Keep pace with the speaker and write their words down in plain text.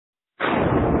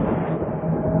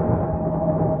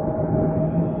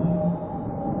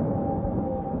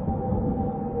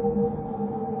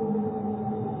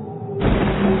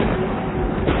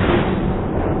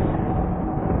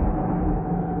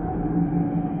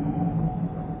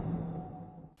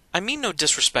mean no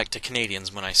disrespect to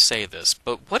Canadians when I say this,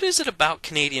 but what is it about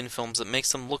Canadian films that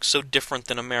makes them look so different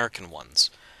than American ones?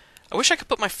 I wish I could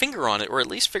put my finger on it, or at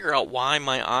least figure out why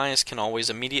my eyes can always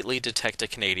immediately detect a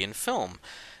Canadian film.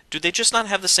 Do they just not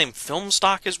have the same film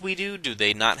stock as we do? Do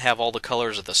they not have all the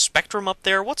colors of the spectrum up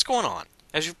there? What's going on?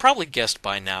 As you've probably guessed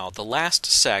by now, The Last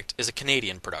SECT is a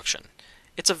Canadian production.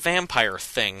 It's a vampire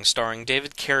thing starring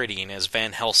David Carradine as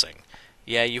Van Helsing.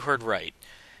 Yeah, you heard right.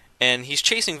 And he's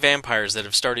chasing vampires that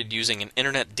have started using an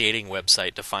internet dating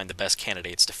website to find the best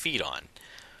candidates to feed on.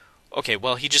 Okay,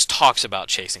 well, he just talks about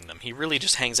chasing them. He really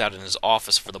just hangs out in his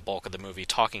office for the bulk of the movie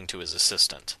talking to his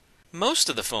assistant. Most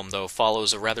of the film, though,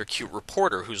 follows a rather cute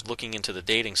reporter who's looking into the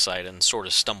dating site and sort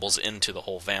of stumbles into the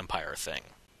whole vampire thing.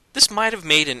 This might have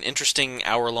made an interesting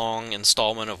hour-long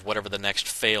installment of whatever the next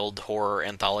failed horror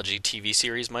anthology TV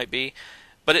series might be,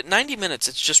 but at 90 minutes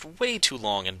it's just way too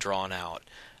long and drawn out.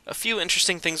 A few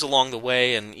interesting things along the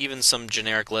way, and even some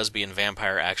generic lesbian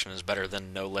vampire action is better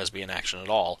than no lesbian action at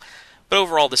all. But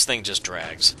overall, this thing just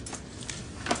drags.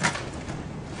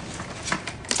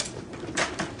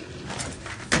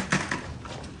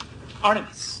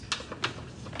 Artemis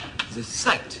is a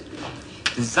site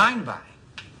designed by,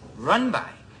 run by,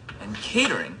 and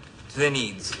catering to the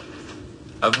needs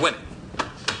of women.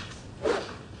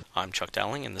 I'm Chuck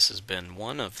Dowling, and this has been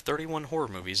one of 31 horror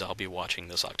movies I'll be watching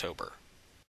this October.